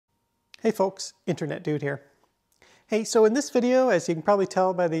Hey folks, Internet Dude here. Hey, so in this video, as you can probably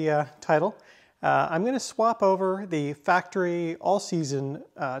tell by the title, I'm going to swap over the factory all-season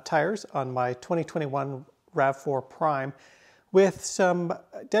tires on my 2021 RAV4 Prime with some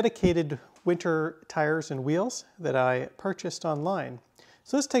dedicated winter tires and wheels that I purchased online.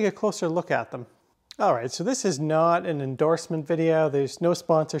 So let's take a closer look at them. Alright, so this is not an endorsement video, there's no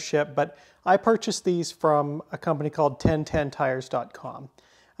sponsorship, but I purchased these from a company called 1010tires.com.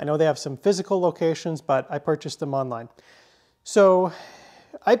 I know they have some physical locations, but I purchased them online. So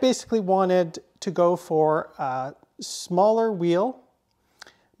I basically wanted to go for a smaller wheel,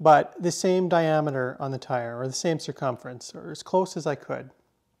 but the same diameter on the tire, or the same circumference, or as close as I could.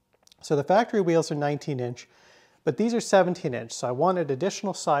 So the factory wheels are 19-inch, but these are 17-inch, so I wanted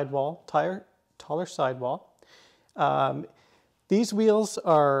additional sidewall, taller sidewall. These wheels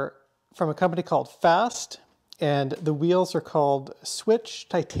are from a company called Fast, and the wheels are called Switch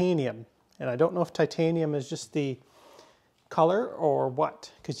Titanium. And I don't know if titanium is just the color or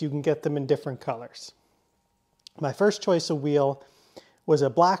what, because you can get them in different colors. My first choice of wheel was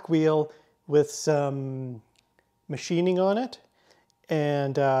a black wheel with some machining on it.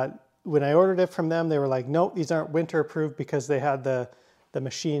 And when I ordered it from them, they were like, nope, these aren't winter approved because they had the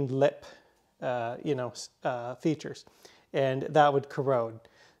machined lip features, and that would corrode.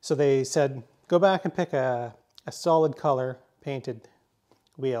 So they said, go back and pick a solid color painted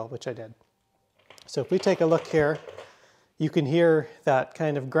wheel, which I did. So if we take a look here, you can hear that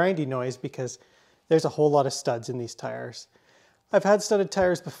kind of grindy noise because there's a whole lot of studs in these tires. I've had studded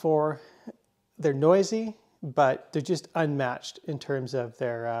tires before. They're noisy, but they're just unmatched in terms of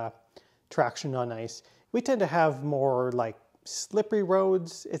their traction on ice. We tend to have more like slippery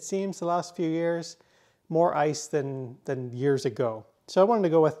roads, it seems, the last few years, more ice than years ago. So I wanted to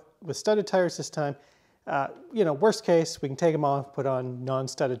go with studded tires this time. Worst case, we can take them off, put on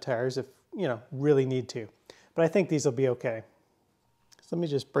non-studded tires if, really need to. But I think these will be okay. So let me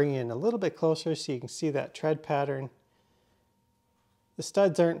just bring you in a little bit closer so you can see that tread pattern. The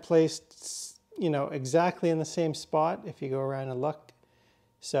studs aren't placed, exactly in the same spot if you go around and look.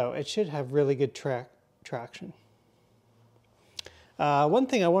 So it should have really good traction. One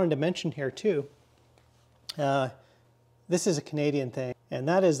thing I wanted to mention here too, this is a Canadian thing, and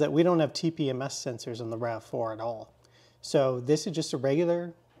that is that we don't have TPMS sensors on the RAV4 at all. So this is just a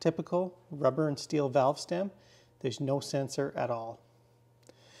regular, typical rubber and steel valve stem. There's no sensor at all.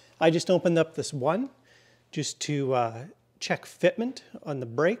 I just opened up this one just to check fitment on the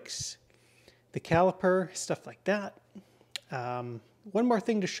brakes, the caliper, stuff like that. One more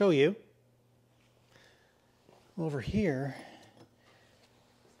thing to show you. Over here,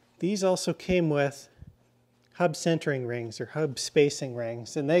 these also came with hub centering rings or hub spacing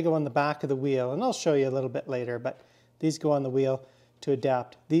rings, and they go on the back of the wheel, and I'll show you a little bit later, but these go on the wheel to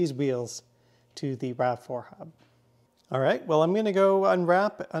adapt these wheels to the RAV4 hub. All right, well, I'm going to go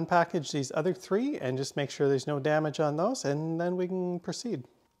unpackage these other three and just make sure there's no damage on those, and then we can proceed.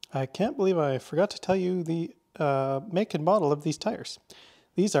 I can't believe I forgot to tell you the make and model of these tires.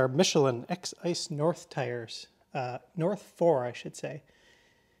 These are Michelin X-Ice North tires, North 4 I should say.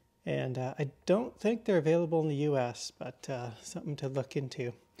 And I don't think they're available in the US, but something to look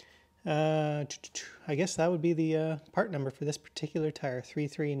into. I guess that would be the part number for this particular tire,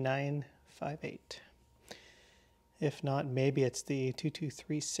 33958. If not, maybe it's the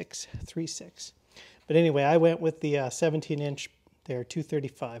 223636. But anyway, I went with the 17-inch. They're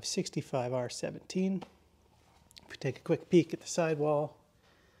 235/65 R17. If we take a quick peek at the sidewall,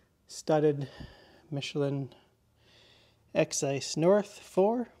 studded Michelin X-Ice North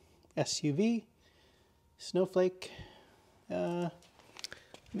 4. SUV, snowflake. Let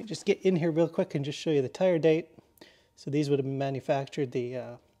me just get in here real quick and just show you the tire date. So these would have been manufactured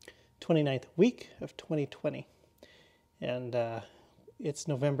the 29th week of 2020. And it's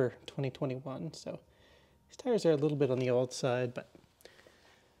November 2021. So these tires are a little bit on the old side, but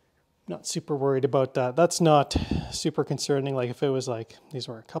I'm not super worried about that. That's not super concerning. Like if it was like these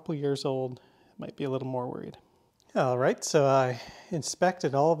were a couple years old, I might be a little more worried. All right, so I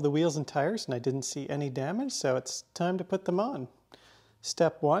inspected all of the wheels and tires and I didn't see any damage, so it's time to put them on.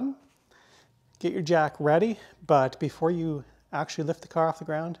 Step one, get your jack ready, but before you actually lift the car off the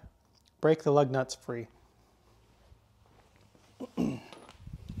ground, break the lug nuts free.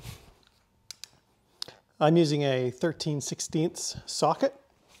 I'm using a 13/16 socket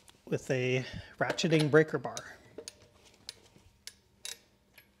with a ratcheting breaker bar.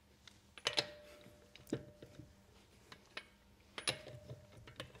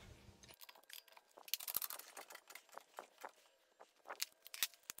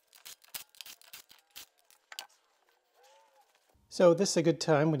 So this is a good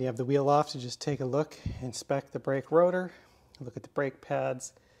time when you have the wheel off to just take a look, inspect the brake rotor, look at the brake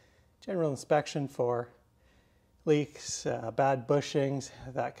pads, general inspection for leaks, bad bushings,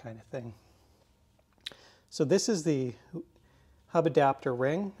 that kind of thing. So this is the hub adapter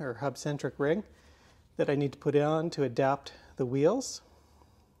ring or hub centric ring that I need to put on to adapt the wheels.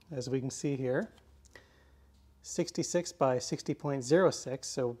 As we can see here, 66 by 60.06.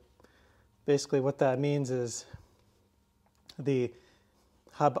 So basically what that means is the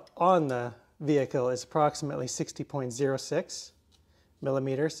hub on the vehicle is approximately 60.06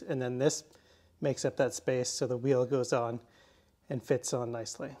 millimeters, and then this makes up that space so the wheel goes on and fits on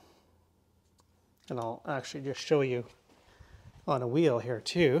nicely. And I'll actually just show you on a wheel here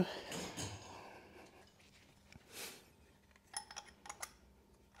too.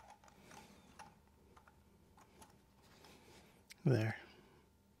 There.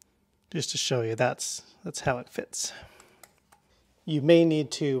 Just to show you that's how it fits. You may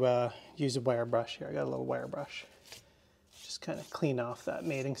need to use a wire brush here. I got a little wire brush. Just kind of clean off that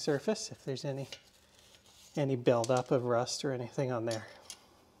mating surface if there's any buildup of rust or anything on there.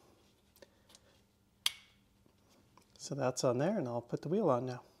 So that's on there, and I'll put the wheel on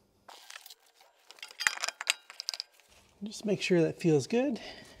now. Just make sure that feels good.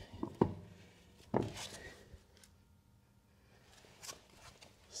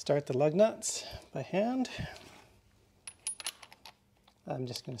 Start the lug nuts by hand. I'm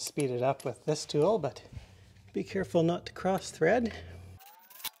just going to speed it up with this tool, but be careful not to cross thread.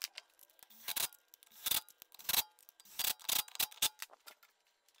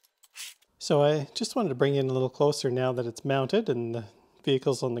 So I just wanted to bring it in a little closer now that it's mounted and the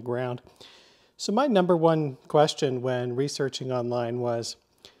vehicle's on the ground. So my number one question when researching online was,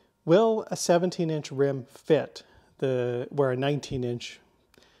 will a 17-inch rim fit where a 19-inch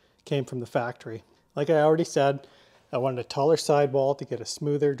came from the factory? Like I already said, I wanted a taller sidewall to get a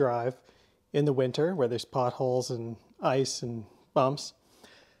smoother drive in the winter where there's potholes and ice and bumps.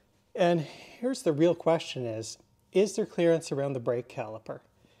 And here's the real question is there clearance around the brake caliper?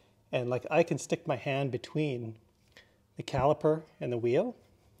 And like I can stick my hand between the caliper and the wheel,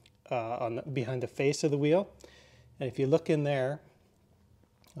 behind the face of the wheel. And if you look in there,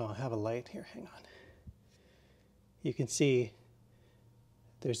 I have a light here, hang on. You can see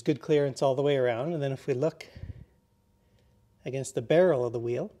there's good clearance all the way around. And then if we look against the barrel of the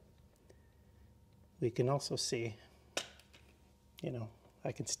wheel, we can also see,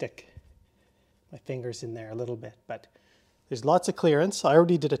 I can stick my fingers in there a little bit, but there's lots of clearance. I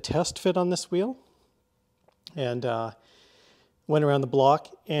already did a test fit on this wheel and went around the block,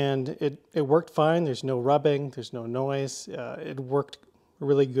 and it worked fine. There's no rubbing, there's no noise. It worked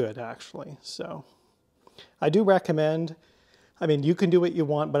really good actually. So I do recommend, you can do what you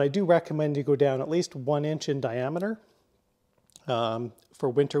want, but I do recommend you go down at least 1 inch in diameter for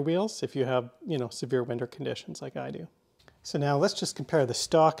winter wheels if you have, severe winter conditions like I do. So now let's just compare the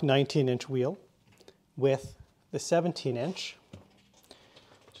stock 19-inch wheel with the 17-inch.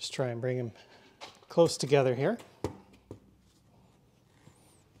 Just try and bring them close together here.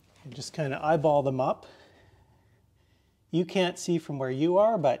 And just kind of eyeball them up. You can't see from where you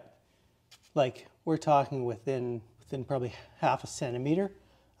are, but like we're talking within probably half a centimeter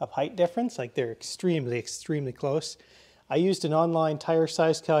of height difference. Like they're extremely, extremely close. I used an online tire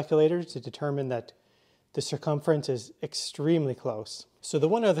size calculator to determine that the circumference is extremely close. So the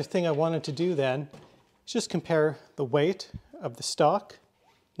one other thing I wanted to do then is just compare the weight of the stock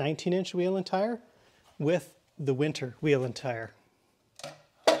 19-inch wheel and tire with the winter wheel and tire.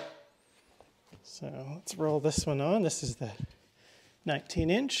 So let's roll this one on. This is the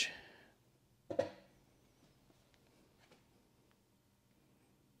 19-inch.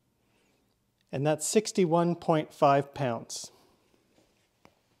 And that's 61.5 pounds.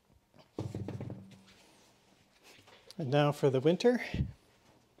 And now for the winter.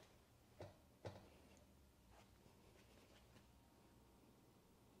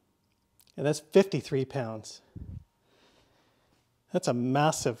 And that's 53 pounds. That's a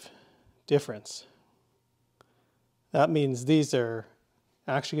massive difference. That means these are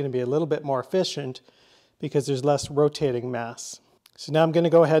actually going to be a little bit more efficient because there's less rotating mass. So now I'm going to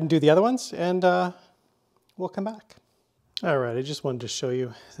go ahead and do the other ones, and we'll come back. All right, I just wanted to show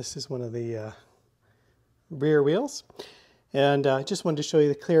you, this is one of the rear wheels. And I just wanted to show you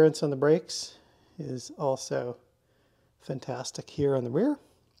the clearance on the brakes is also fantastic here on the rear.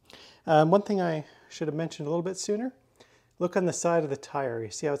 One thing I should have mentioned a little bit sooner, look on the side of the tire. You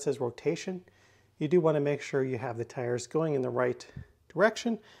see how it says rotation? You do want to make sure you have the tires going in the right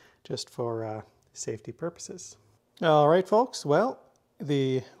direction, just for safety purposes. All right, folks, well,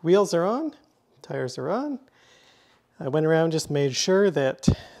 the wheels are on, tires are on. I went around, just made sure that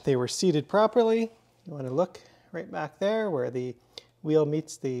they were seated properly. You want to look right back there where the wheel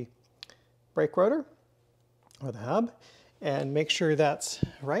meets the brake rotor or the hub, and make sure that's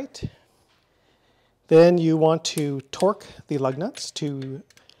right. Then you want to torque the lug nuts to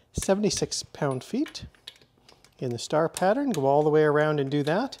 76 pound-feet in the star pattern. Go all the way around and do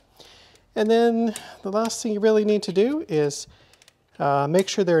that. And then the last thing you really need to do is make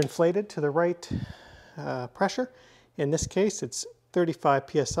sure they're inflated to the right pressure. In this case, it's 35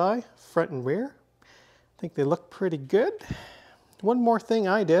 psi, front and rear. I think they look pretty good. One more thing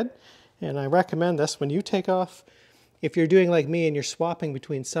I did, and I recommend this, when you take off, if you're doing like me and you're swapping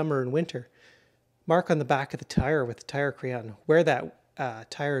between summer and winter, mark on the back of the tire with the tire crayon where that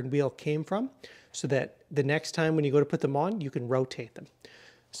tire and wheel came from, so that the next time when you go to put them on, you can rotate them.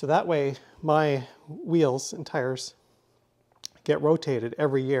 So that way my wheels and tires get rotated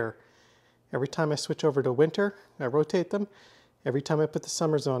every year. Every time I switch over to winter, I rotate them. Every time I put the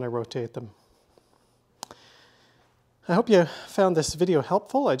summers on, I rotate them. I hope you found this video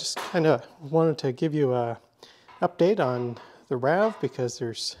helpful. I just kind of wanted to give you an update on the RAV because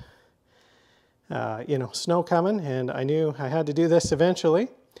there's snow coming, and I knew I had to do this eventually.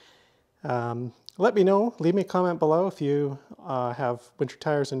 Let me know, leave me a comment below if you have winter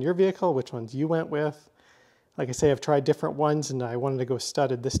tires in your vehicle, which ones you went with. Like I say, I've tried different ones and I wanted to go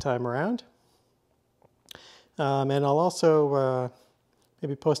studded this time around. And I'll also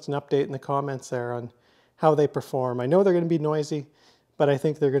maybe post an update in the comments there on how they perform. I know they're going to be noisy, but I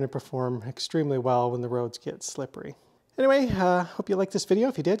think they're going to perform extremely well when the roads get slippery. Anyway, hope you liked this video.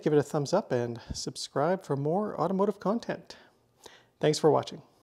 If you did, give it a thumbs up and subscribe for more automotive content. Thanks for watching.